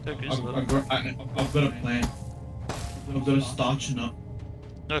 There is I've got a plan. I've got a starch nut.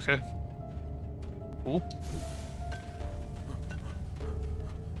 Okay. Cool.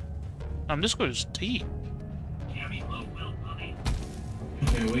 This goes deep.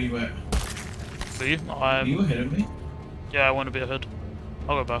 Okay, where you at? See? Are you ahead of me? Yeah, I went a bit ahead.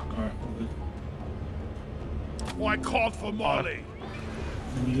 I'll go back. Alright, all good. I called for Molly.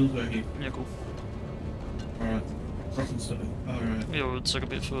 The mule's right here. Yeah, cool. Alright. Rock and stone. Alright. Yeah, well, it's like a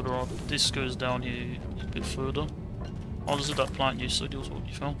bit further on. This goes down here a bit further. Oh, this is that plant you said was what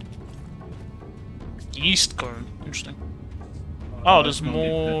you found. Yeast cone. Interesting. Oh, there's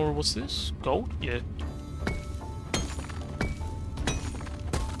more. What's this? Gold? Yeah.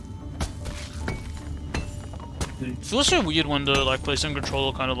 It feels so weird when the PlayStation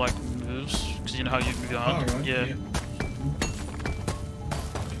controller kind of moves, because you know how you move your hand. Right, yeah.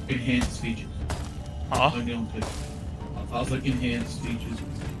 Enhanced features. Huh? Only on PlayStation. I was like enhanced features.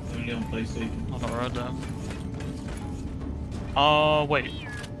 Only on PlayStation. I'm not right there. Wait.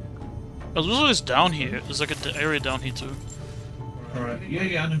 There's also this down here. There's like an area down here too. Alright,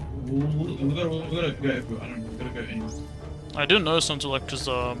 yeah, I know. We gotta go everywhere. I don't know, we gotta go anywhere. I didn't notice until because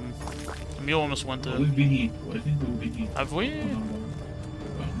the mule almost went there. We've been here. I think we've been here. Have we? No,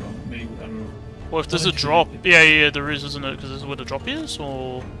 maybe, I don't know. Well, if there's a drop, yeah, there is, isn't it? Because this is where the drop is,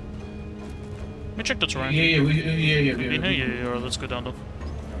 or let me check the terrain. Yeah. Yeah. Alright, let's go down though.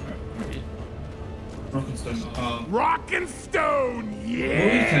 Rock and stone. Rock and stone, What were you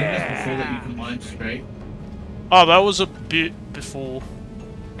telling us yeah. before that you can mine straight? Oh, that was a bit before. You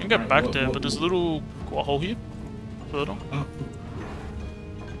can get Alright, back what- there, what- but there's a little hole here. Further. Oh,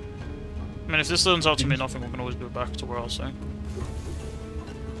 I mean, if this turns out to mean nothing, we can always go back to where I was saying.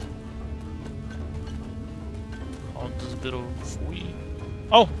 Oh, there's a bit of weed.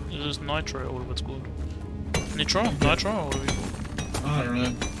 Oh, there's nitro, or whatever it's called. Nitro? Nitro? Or whatever you call it. I don't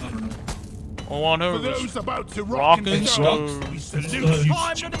know. All I know For is those about to rock rock and and stone. stone, we salute you.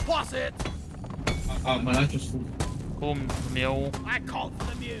 Time to deposit! My nitro's full. Cool mule. I called for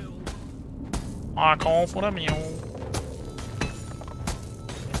the mule. I call for the mule.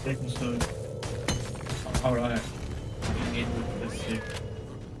 Rock and stone. Alright. Let's see.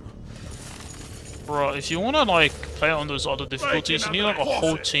 Bro, if you wanna play on those other difficulties, you need a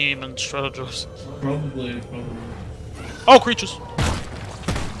whole team and strategists. Probably. Oh, creatures!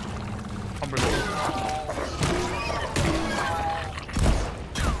 I'm really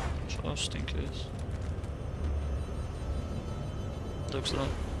just in case. Looks like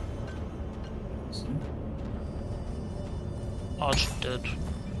Arch dead.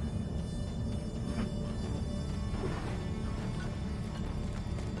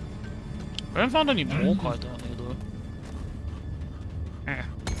 I haven't found any more kite down here though.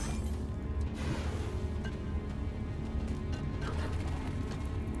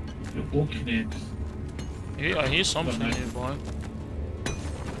 You're walking in. Yeah, I hear something nearby.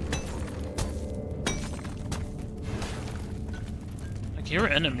 I can hear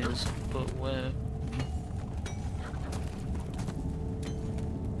enemies, but where?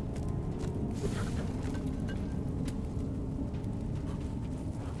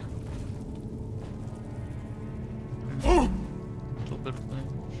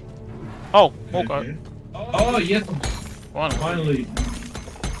 Oh, okay. Oh, yes. Finally.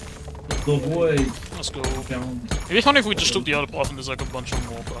 The void. Let's go. Down. It'd be funny if we just took the other path and there's a bunch of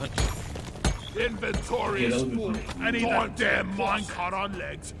more guys. Inventory is full. Any goddamn minecart on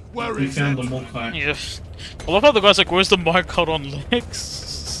legs. Where We is found it? the multi. Yeah. I love how the guy's like, where's the minecart on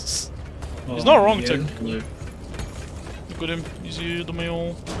legs? He's not wrong, technically. Look at him. He's here, the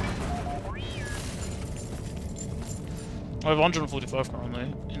mule. I have 145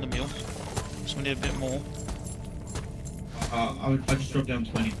 currently in the mule. So we need a bit more. I just dropped down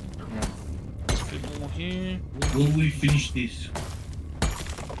 20. There's a bit more here. Will we finish this?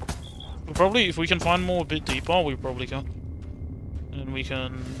 We'll probably, if we can find more a bit deeper, we probably can. And then we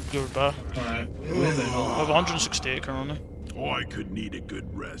can go back. Alright. Where the hell? I have 168 currently. I could need a good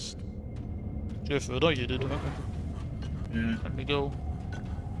rest. Go further, you did. Okay. Yeah. Let me go.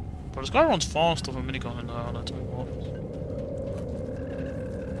 But this guy runs faster than minigun in there, that's me what.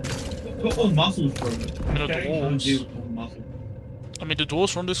 Got all muscles, bro. I mean, Okay, the walls. deal with all muscle. I mean, do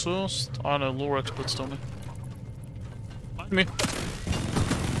doors run this first? I don't know, lore experts tell me. Find me.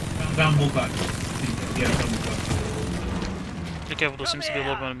 Found more back. Yeah, found more back. Be careful, there seems to be a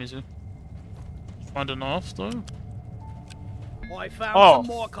lot of enemies here. Find enough, though? I found Oh. some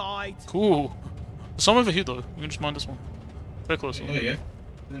more kites. Cool. There's some over here, though. You can just mine this one. Very close. Oh, yeah. Is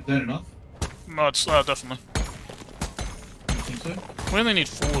that enough? No, it's definitely. You think so? We only need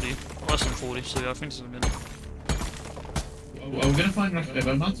 40. Less than 40, so yeah, I think this is a minute. Are we gonna find enough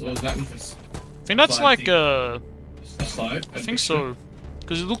ever nuts, or is that just I think that's like, a slide? I think so.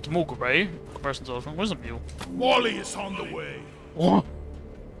 Because it looked more grey in comparison to other thing. Where's the mule? Wally is on the way. What?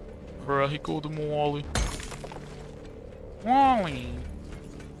 Bruh, he called him Wally. Wally!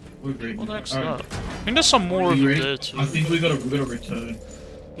 We're great. What the heck's Alright. that? I think there's some more Are you over ready? there too. I think we gotta return.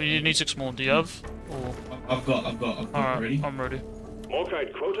 You need 6 more. Do you have? Or... I've got Alright, ready. I'm ready.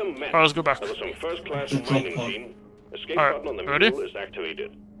 Morkite quota met. Alright, let's go back. That was some first-class Drop mining pod. team. Escape Alright, button on the ready? mule is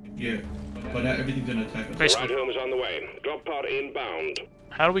activated. Yeah, but now everything's gonna attack us. Basically. Ride home is on the way. Drop pod inbound.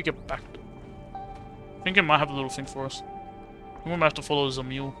 How do we get back? I think it might have a little thing for us. We might have to follow the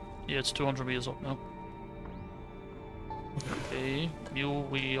mule. Yeah, it's 200 meters up now. Okay, mule,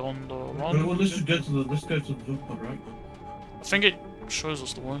 we on the run. Well, let's go to the drop pod, right? I think it shows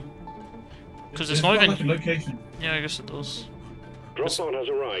us the way. Because it's It's not got, even. like a location. Yeah, I guess it does. Drop pod has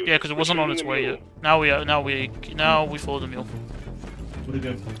arrived. Yeah, because it wasn't on its way yet. Now we follow the mule. Where'd it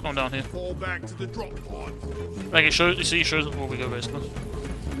go? It's going down here. Fall back to the drop pod. Like it shows. You see, it shows us where we go basically.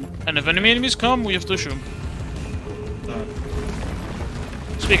 And if any enemies come, we have to shoot 'em.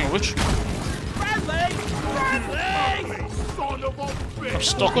 Speaking of which, Friendly! Friendly! Son of a bitch. I'm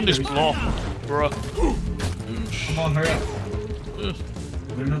stuck on this block, bruh. Come on, hurry up. Ugh.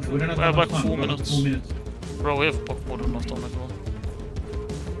 We don't have We have enough like time. 4 We've got minutes. 4 minutes. Bro, we have more than enough time as well.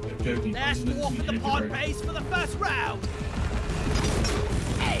 I'm joking. Last walk of the pod pays for the first round.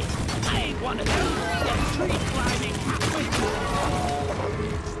 Hey, I ain't one of those that tree climbing halfway through.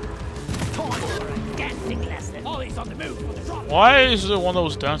 Time for a dancing lesson. Ollie's on the move for the drop. Why is there one that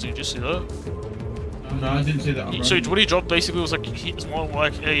was dancing? Did you see that? No, I didn't say that. I'm So running. what he dropped basically was like it's more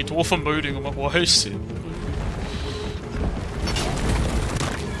like a dwarf emoting. I'm like, why is it?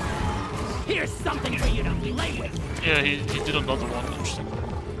 Here's something for you to play with. Yeah, he did another one. Interesting.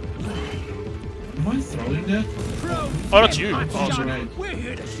 Am I throwing that? Oh, that's you. I'm Oh, shot. sorry. We're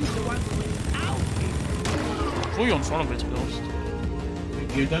here to shoot the ones without. I thought you were in front of me, to be honest.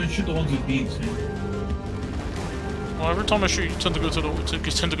 Yeah, don't shoot the ones with beams, man. Well, every time I shoot, you tend to go you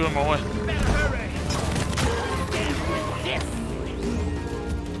tend to go in my way. Better hurry.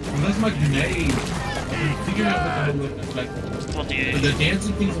 Oh, that's my grenade. I'm figuring out what the What do like you? the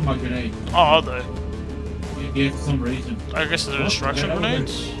dancing things on my grenade. Oh, are they? Yeah, for some reason. I guess they're What? distraction Yeah,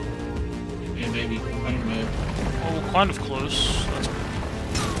 grenades. Yeah, maybe. I don't know. Oh, we're kind of close. That's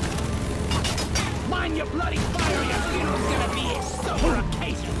Mind your bloody fire, your funeral's gonna be a sober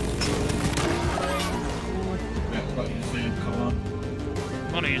occasion. Yeah, right, yes, man. Come on.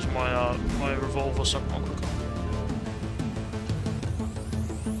 I'm gonna use my my revolver second one quick.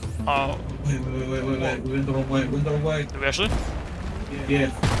 Wait. We're in the wrong way. We're in the wrong way. Did we actually?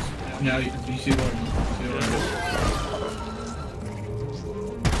 Yeah. Now you see what I'm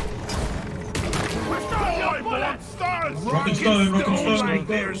Die, monsters! Rock and stone, rock and stone, Like rock and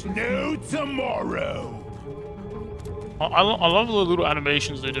there's stone. no tomorrow. I love the little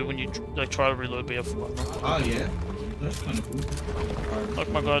animations they do when you like try to reload BF. Oh, yeah. That's kind of cool. Like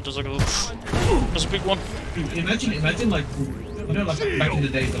my guy does like a little. That's a big one. Dude, imagine like, you know, like back in the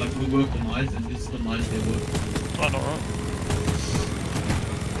days, like we worked the mines and this is the mines they work. I know, right?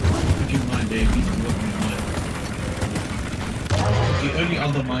 Back in mine day, we used to work on the mine. The only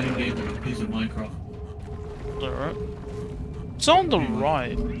other mining game was a piece of Minecraft. Is that right? It's on the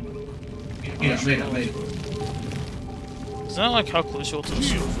right. Yeah, I made it. Is that like how close you are to the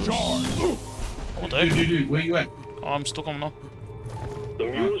surface? What the heck? Dude, where you at? Oh, I'm stuck on now. The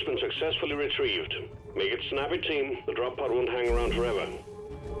mule's been successfully retrieved. Make it snappy, team. The drop pod won't hang around forever.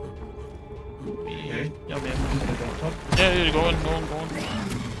 Okay. Yeah, man. Yeah, go on.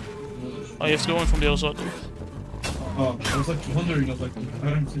 Oh, you have to go in from the other side. Oh, I was like wondering, I was like, I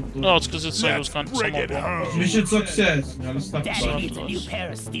don't see the door. No, it's because it's like it was kind of Bring somewhat it blocked. home. Mission success! Now let's stop Daddy the needs a new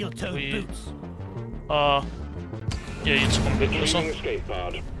pair of steel-toed We- boots. Yeah, you just come a bit Retrieving closer. escape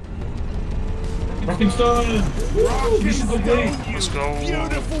pod. Rocking stone! Woo! Mission complete! Let's go.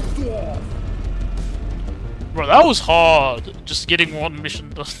 Beautiful dwarf. Bro, that was hard. Just getting one mission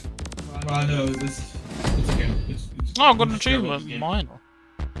done. I know, it's okay. It's Oh, I got an it's a terrible achievement. game. Mine.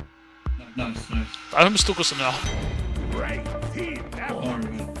 Nice. I mistook us now. Great team effort. Alright,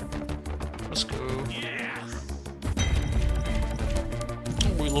 man. Let's go.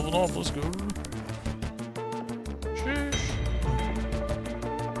 leveled up, let's go. Sheesh.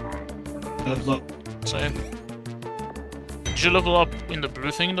 Leveled up. Same. Did you level up in the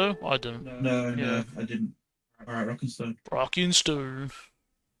blue thing though? I didn't. No, I didn't. Alright, Rock and Stone. Rock and Stone.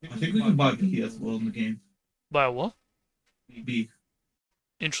 I think we can buy B as well in the game. Buy a what? B.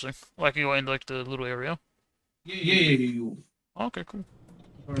 Interesting. Like you were in like the little area? Yeah. Okay, cool.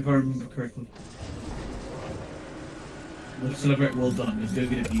 If I remember correctly. Let's celebrate well done. Let's go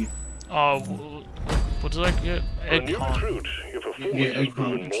get a B. What did I get? For a new Egg recruit, your performance has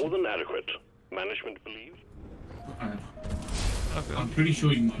proven more than adequate. Management believes. Okay. I'm pretty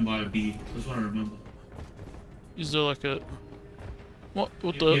sure you can buy a B. That's what I remember. Is there like a... What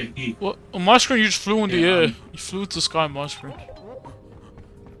Yeah, the... B. What? On my screen you just flew in the air. You flew to the sky on my screen.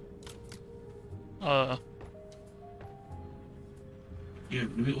 Yeah,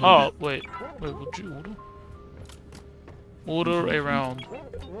 let me order Oh, that. wait, what'd you order? Order a round.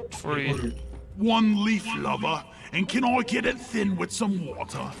 Free. Order. One leaf lover, and can I get it thin with some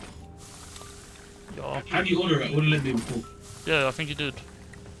water? Yeah. How do you order it? What did it before? Yeah, I think you did.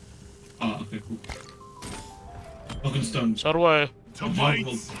 Oh, okay, cool. Rock and Stone. So how do I... To Good light,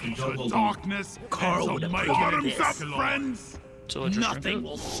 job, to darkness, Carl and would to have make preferred it this. up, friends. So I just drink Nothing it?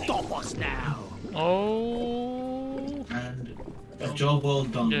 will stop us now. Oh... And a job well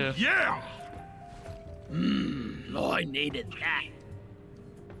done. Yeah. Yeah! I needed that.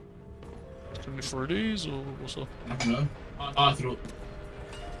 Can we throw these or what's up? I don't know. I threw it.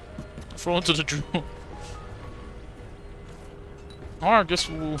 Throw into the drill. Alright, I guess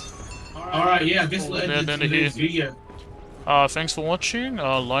we'll... Alright, yeah, I guess we'll Yeah, end then today's here. video. Thanks for watching.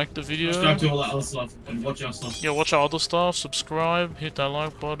 Like the video. Subscribe to all that other stuff and watch our stuff. Yeah, watch our other stuff. Subscribe. Hit that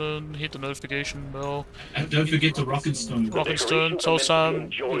like button. Hit the notification bell. And don't forget to Rock and Stone. Rock and Stone. Tell Sam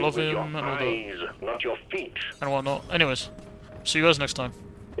you love him and all that. Eyes, not your feet. And whatnot. Anyways, see you guys next time.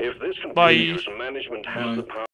 If this Bye. continues, management has the power.